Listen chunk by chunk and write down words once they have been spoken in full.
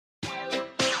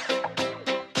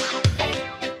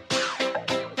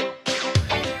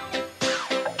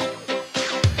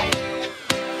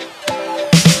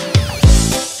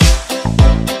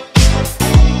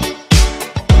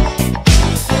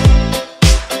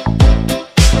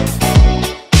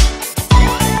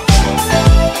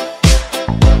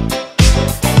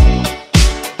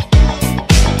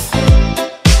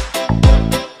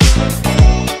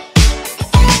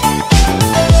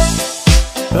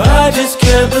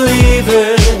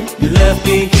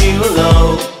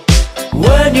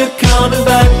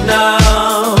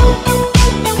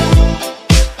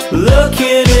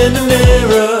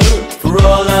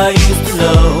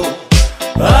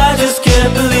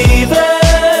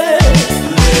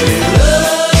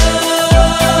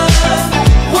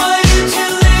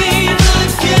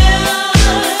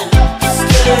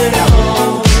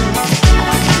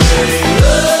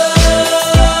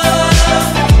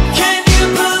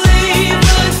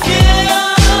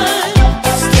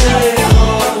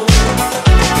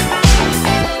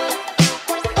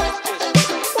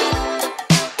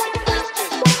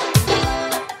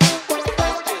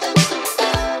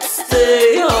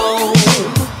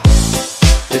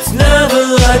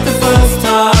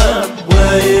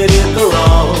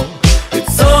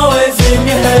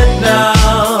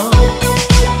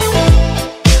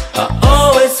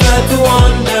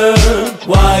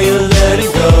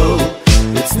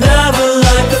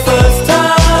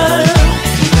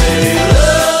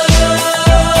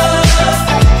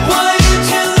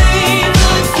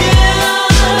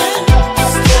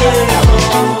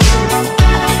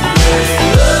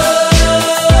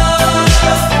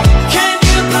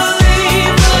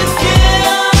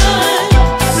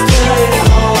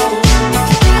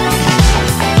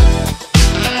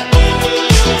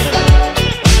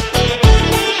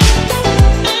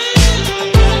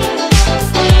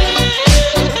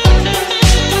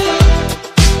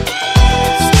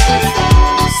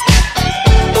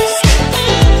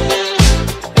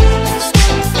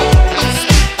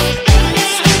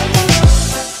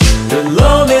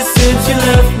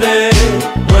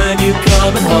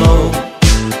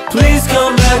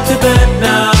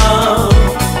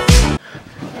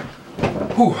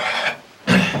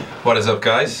What is up,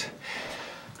 guys?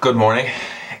 Good morning.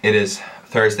 It is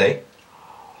Thursday,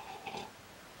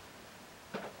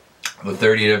 the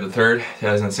 30th of the 3rd,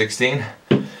 2016.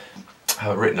 I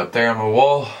have it written up there on my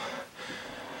wall.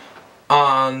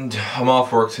 And I'm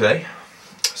off work today,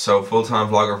 so full-time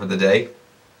vlogger for the day.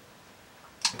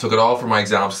 Took it all for my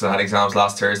exams because I had exams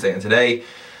last Thursday and today,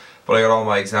 but I got all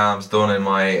my exams done in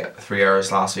my 3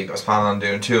 hours last week. I was planning on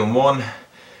doing 2 in 1,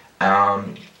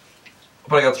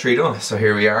 but I got 3 done, so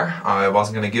here we are. I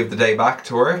wasn't going to give the day back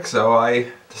to work, so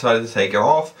I decided to take it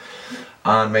off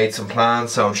and made some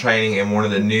plans. So I'm training in one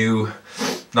of the new,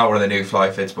 not one of the new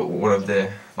FLYEfits, but one of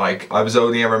the, like, I was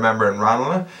only ever a member in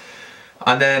Ranelagh.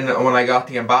 And then when I got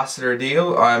the ambassador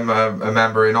deal, I'm a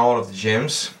member in all of the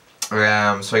gyms,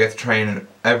 so I get to train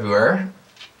everywhere.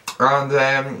 And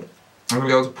I'm going to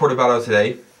go to Portobello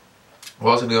today. I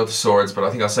was going to go to Swords, but I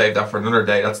think I'll save that for another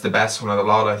day. That's the best one of the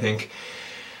lot, I think.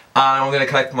 And I'm going to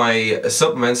collect my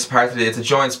supplements. Part of it, it's a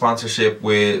joint sponsorship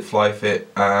with FLYEfit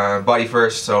and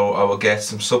Bodyfirst, so I will get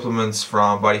some supplements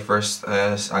from Bodyfirst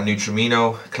and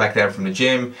Nutramino, collect them from the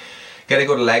gym. Get a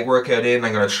good leg workout in.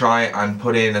 I'm going to try and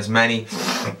put in as many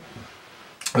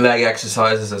leg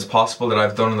exercises as possible that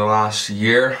I've done in the last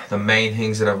year. The main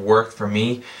things that have worked for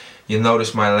me. You'll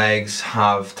notice my legs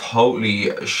have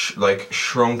totally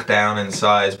shrunk down in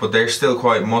size, but they're still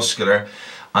quite muscular,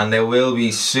 and they will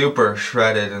be super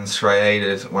shredded and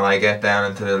striated when I get down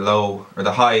into the low or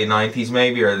the high 90s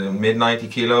maybe, or the mid 90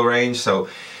 kilo range. So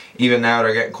even now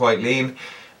they're getting quite lean.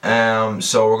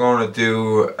 So we're going to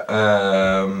do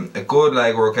a good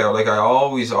leg workout. Like I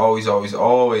always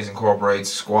incorporate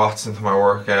squats into my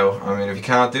workout. I mean, if you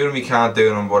can't do them, you can't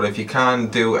do them, but if you can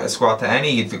do a squat to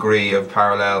any degree of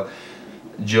parallel,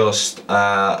 just you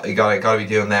gotta be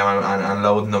doing them and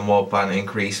loading them up and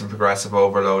increasing progressive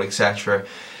overload, etc.,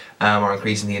 or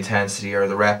increasing the intensity or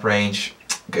the rep range.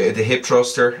 The hip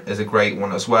thruster is a great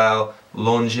one as well.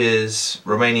 Lunges,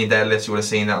 Romanian deadlifts, you would have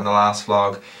seen that in the last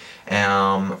vlog.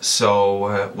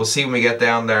 So we'll see when we get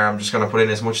down there. I'm just going to put in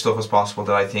as much stuff as possible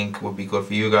that I think would be good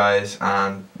for you guys,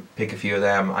 and pick a few of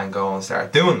them and go and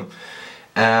start doing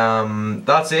them.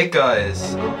 That's it,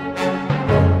 guys.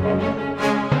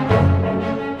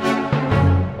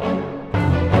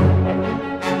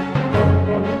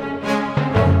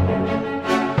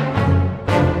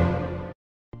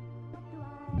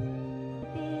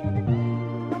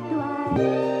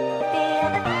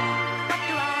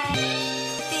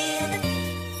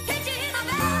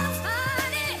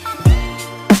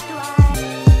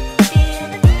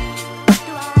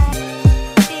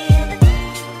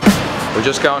 We're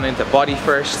just going into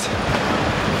Bodyfirst,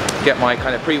 get my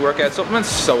kind of pre-workout supplements,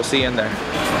 so we'll see you in there.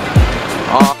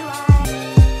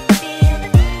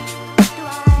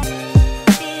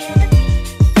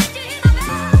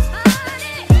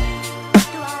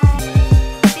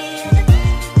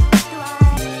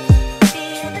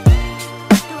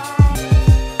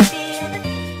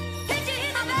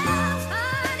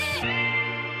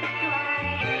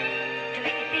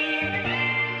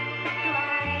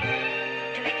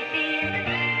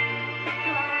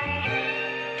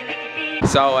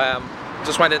 So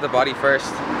just went into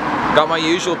Bodyfirst, got my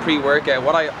usual pre-workout.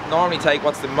 What I normally take,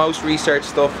 what's the most researched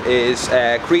stuff, is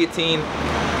creatine,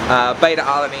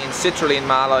 beta-alanine, citrulline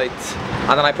malate,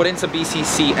 and then I put in some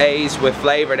BCAAs with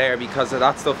flavour there because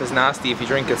that stuff is nasty if you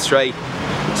drink it straight.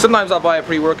 Sometimes I'll buy a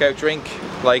pre-workout drink,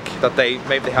 like that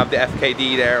maybe they have the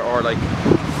FKD there, or like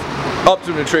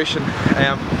Optimum Nutrition.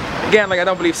 Again, like, I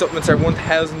don't believe supplements are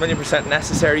 1000%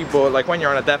 necessary, but like when you're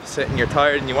on a deficit and you're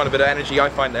tired and you want a bit of energy, I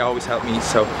find they always help me.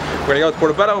 So we're gonna go to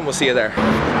Portobello and we'll see you there.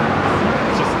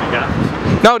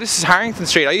 No, this is Harrington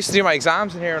Street. I used to do my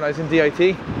exams in here when I was in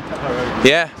DIT.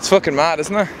 Yeah, it's fucking mad,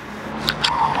 isn't it?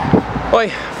 Oi,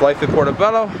 FLYEfit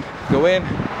Portobello, go in,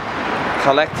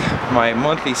 collect my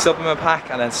monthly supplement pack,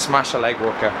 and then smash a leg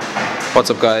workout. What's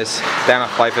up, guys? Down at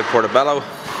FLYEfit Portobello.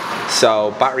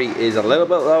 So battery is a little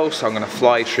bit low, so I'm going to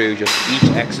fly through just each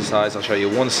exercise. I'll show you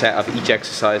one set of each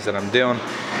exercise that I'm doing.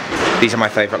 These are my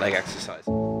favourite leg exercises.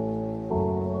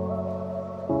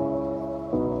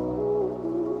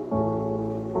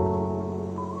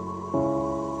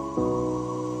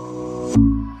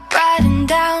 Writing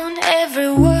down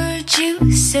every word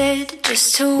you said,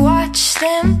 just to watch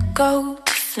them go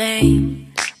to flames.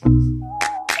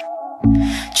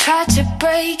 Try to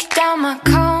break down my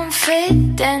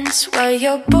confidence while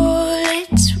your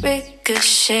bullets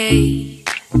ricochet.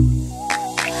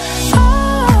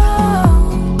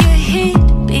 Oh, you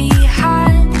hid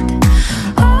behind,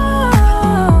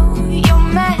 oh, your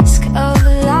mask of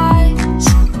lies.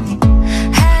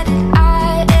 How did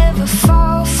I ever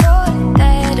fall for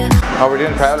that? Oh, we're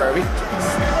doing prowler, are we?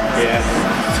 Yeah.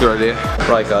 Good idea.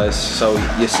 Right guys, so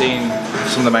you've seen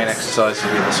some of the main exercises.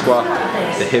 We have the squat,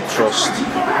 the hip thrust,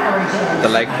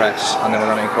 the leg press, and then we're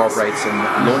going to incorporate some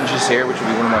lunges here, which will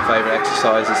be one of my favourite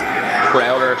exercises.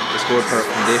 Prowler is good for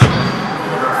conditioning,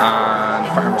 and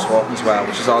farmer's walking as well,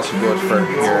 which is also good for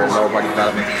your lower body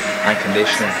development and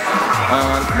conditioning.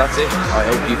 And that's it. I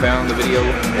hope you found the video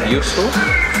useful,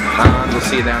 and we'll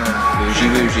see you down in Booji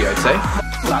Wooji, I'd say.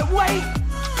 But wait,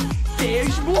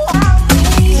 there's more.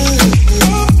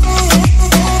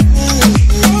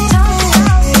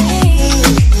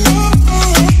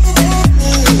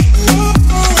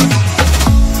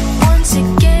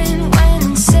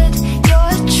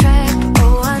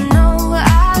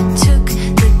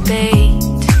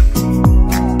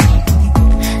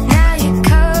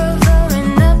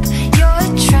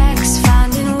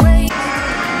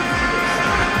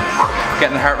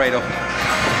 Getting the heart rate up,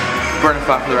 burning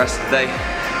fat for the rest of the day.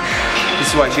 This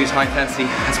is why I choose high intensity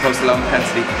as opposed to low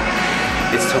intensity.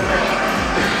 It's tougher.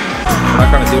 I'm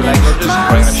not going to do leg lunges, but I'm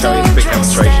going to show you a quick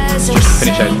demonstration just to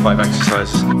finish out the 5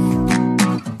 exercises.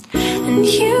 And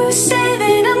you say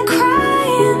that I'm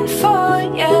crying for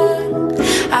you.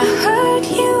 I heard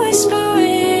you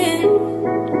whispering.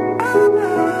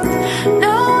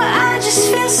 No, I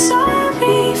just feel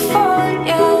sorry for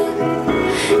you.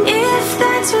 If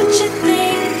that's what you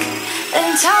think,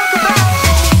 then talk about it.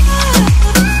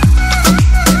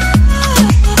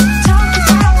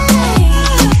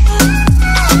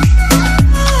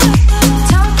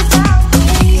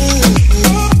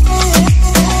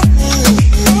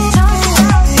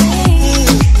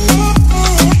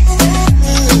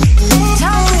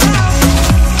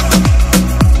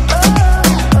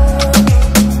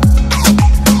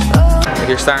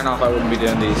 Starting off, I wouldn't be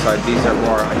doing these. These are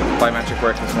more plyometric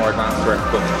work, it's more advanced work,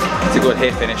 but it's a good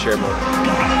hit finisher. But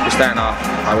if you're starting off,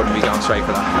 I wouldn't be going straight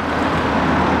for that.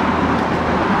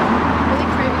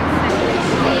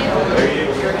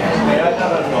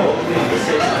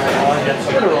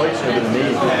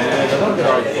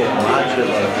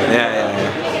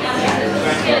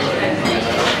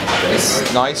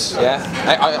 It's nice, yeah.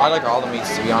 I like all the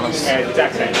meats, to be honest.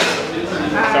 Exact same.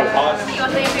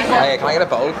 Hey, can I get a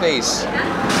bowl, please?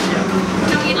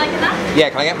 Yeah,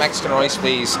 can I get Mexican rice,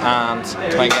 please? And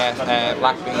can I get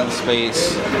black beans,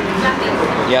 please?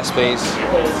 Yes, please.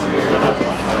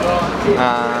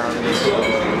 And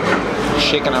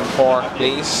chicken and pork,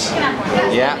 please.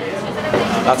 Yeah,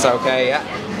 that's okay, yeah.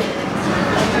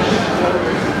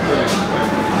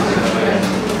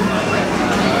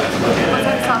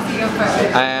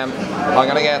 I'm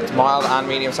gonna get mild and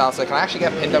medium salsa. Can I actually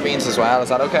get pinto beans as well? Is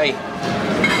that okay?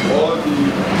 Mild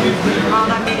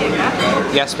and medium,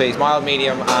 yeah? Yes, please. Mild,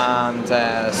 medium,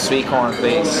 and sweet corn,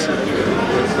 please.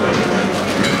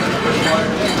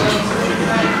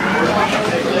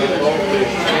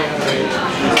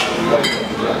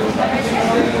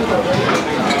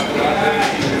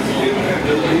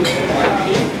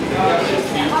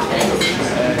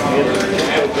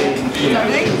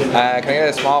 Can I get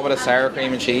a small bit of sour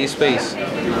cream and cheese, please?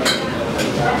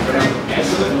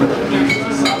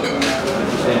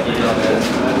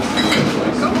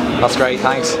 That's great,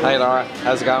 thanks. Hey Laura,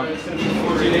 how's it going?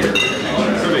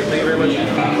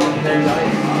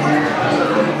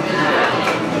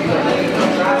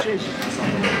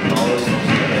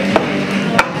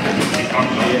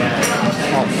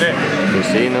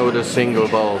 Casino with a single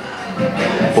ball,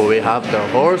 but we have the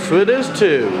horse with his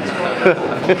two.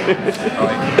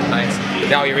 Right, thanks.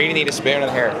 Now you really need a spoon in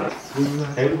here.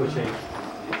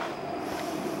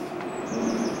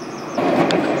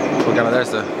 We're gonna,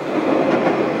 there's the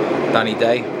Danny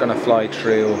Day. We're gonna fly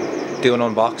through, do an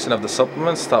unboxing of the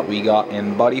supplements that we got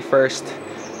in Bodyfirst.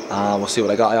 We'll see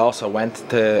what I got. I also went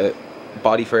to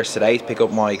Bodyfirst today to pick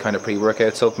up my kind of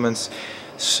pre-workout supplements.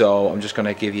 So I'm just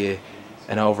gonna give you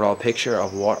an overall picture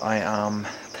of what I am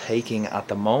taking at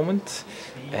the moment.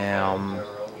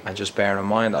 And just bear in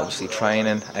mind, obviously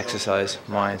training, exercise,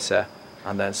 mindset,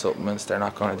 and then supplements. They're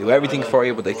not going to do everything for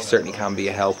you, but they certainly can be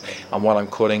a help. And while I'm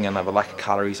cutting and I have a lack of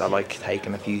calories, I like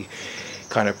taking a few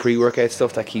kind of pre-workout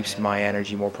stuff that keeps my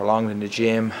energy more prolonged in the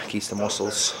gym, keeps the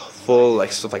muscles full,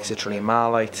 like stuff like citrulline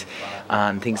malate,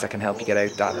 and things that can help you get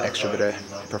out that extra bit of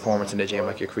performance in the gym,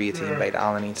 like your creatine,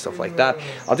 beta-alanine, stuff like that.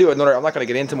 I'll do another, I'm not going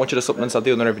to get into much of the supplements, I'll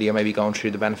do another video maybe going through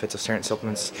the benefits of certain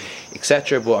supplements,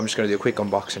 etc. But I'm just going to do a quick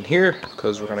unboxing here,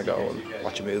 because we're going to go and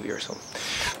watch a movie or something.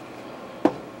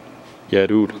 Yeah,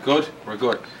 dude. We're good? We're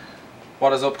good.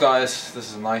 What is up, guys?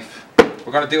 This is a knife.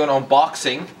 We're going to do an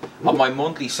unboxing of my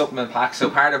monthly supplement pack. So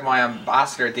part of my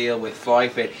ambassador deal with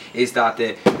FLYEfit is that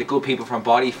the good people from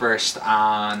Bodyfirst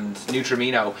and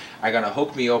Nutramino are going to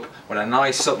hook me up with a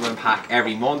nice supplement pack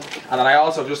every month. And then I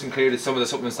also just included some of the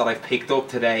supplements that I've picked up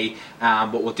today,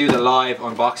 but we'll do the live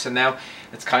unboxing now.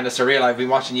 It's kind of surreal. I've been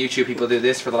watching YouTube people do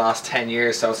this for the last 10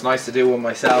 years, so it's nice to do one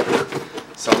myself.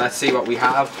 So let's see what we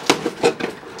have.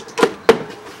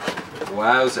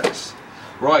 Wowzers.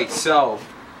 Right, so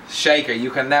shaker.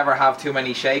 You can never have too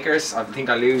many shakers. I think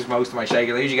I lose most of my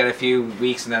shakers. I usually get a few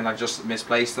weeks and then I've just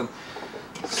misplaced them.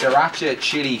 Sriracha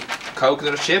chili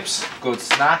coconut chips. Good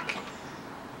snack.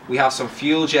 We have some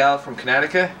fuel gel from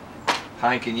Connecticut.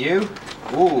 Thanking you.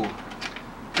 Ooh.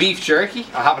 Beef jerky.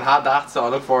 I haven't had that, so I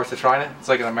look forward to trying it. It's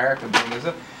like an American thing, is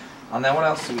it? And then what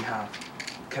else do we have?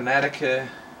 Connecticut.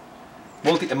 A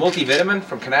multivitamin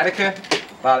from Connecticut.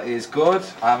 That is good.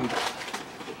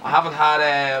 I haven't had,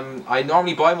 I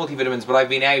normally buy multivitamins, but I've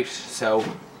been out, so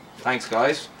thanks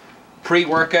guys.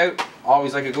 Pre-workout,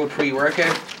 always like a good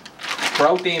pre-workout.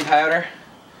 Protein powder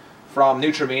from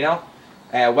Nutramino.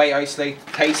 Whey isolate,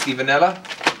 tasty vanilla.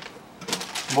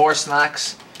 More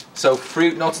snacks. So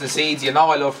fruit, nuts and seeds. You know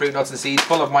I love fruit, nuts and seeds.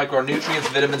 Full of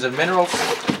micronutrients, vitamins and minerals.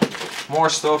 More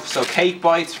stuff. So cake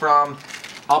bites from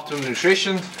Optimum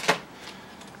Nutrition.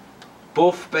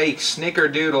 Buff Bake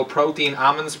Snickerdoodle Protein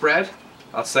Almond Spread.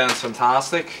 That sounds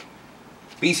fantastic.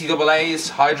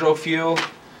 BCAAs, Hydro Fuel.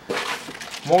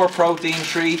 More protein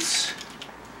treats.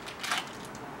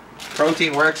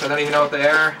 Protein Works, I don't even know what they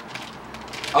are.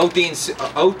 Oatine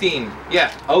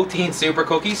Super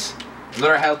Cookies.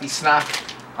 Another healthy snack.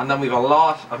 And then we have a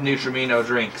lot of Nutramino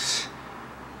drinks.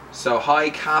 So high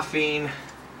caffeine.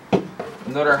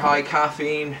 Another high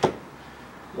caffeine.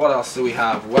 What else do we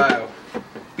have? Wow.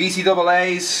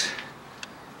 BCAAs.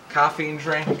 Caffeine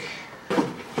drink.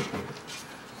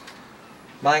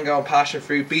 Mango and passion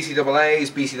fruit,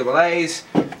 BCAAs.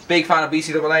 Big fan of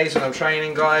BCAAs when I'm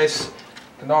training, guys.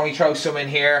 I normally throw some in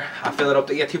here. I fill it up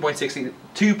to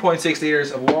 2.6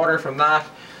 liters of water from that.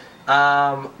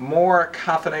 More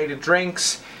caffeinated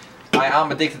drinks. I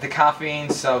am addicted to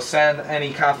caffeine, so send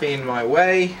any caffeine my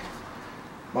way.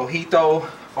 Mojito,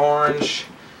 orange,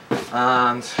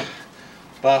 and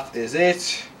that is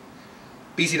it.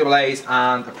 BCAAs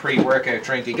and a pre-workout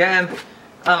drink again,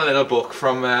 and a little book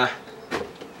from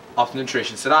Optimum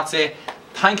Nutrition. So that's it.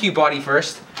 Thank you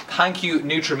Bodyfirst, thank you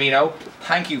Nutramino,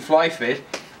 thank you FLYEfit.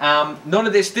 None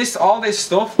of all this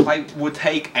stuff I would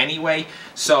take anyway,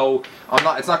 so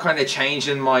it's not kind of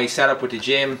changing my setup with the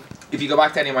gym. If you go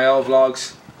back to any of my old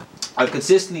vlogs, I've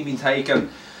consistently been taking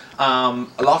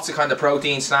lots of kind of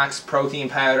protein snacks, protein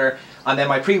powder, and then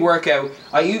my pre-workout,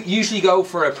 I usually go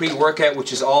for a pre-workout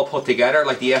which is all put together,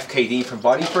 like the FKD from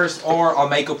Bodyfirst, or I'll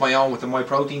make up my own with the My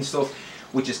Protein stuff,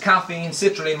 which is caffeine,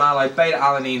 citrulline, malate,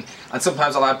 beta-alanine, and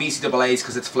sometimes I'll add BCAAs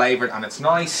because it's flavoured and it's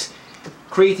nice.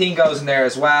 Creatine goes in there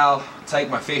as well. Take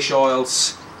my fish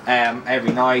oils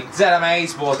every night.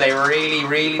 ZMAs, but they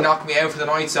really knock me out for the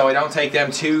night, so I don't take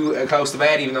them too close to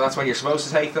bed, even though that's when you're supposed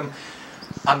to take them.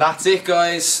 And that's it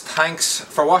guys, thanks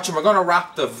for watching. We're going to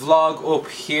wrap the vlog up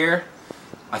here.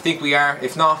 I think we are.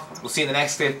 If not, we'll see you in the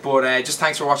next clip. But just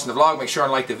thanks for watching the vlog. Make sure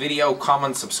and like the video,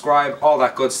 comment, subscribe, all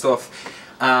that good stuff.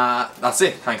 That's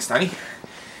it. Thanks, Danny.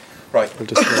 Right. I'll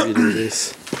just let you do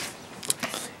this.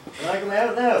 You like them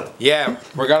out now? Yeah,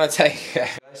 we're going to take...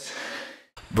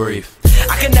 Brief.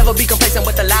 I can never be complacent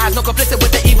with the lies, no complicit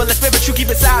with the evil and spirit you keep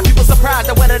inside. People surprised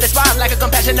at whether they spot like a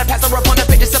compassionate pastor upon the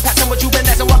pages, surpassing what you've been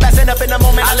asking, what passing up in the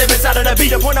moment. I live inside of the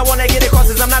beat. The point I wanna get across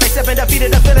is I'm not accepting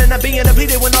defeated, the feeling of being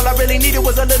depleted when all I really needed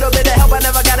was a little bit of help. I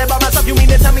never got it by myself. You mean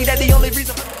to tell me that the only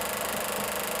reason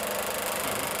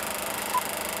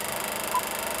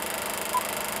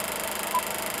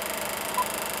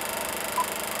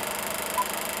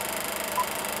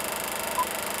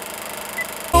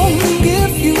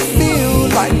if you feel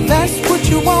like that's what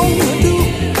you want?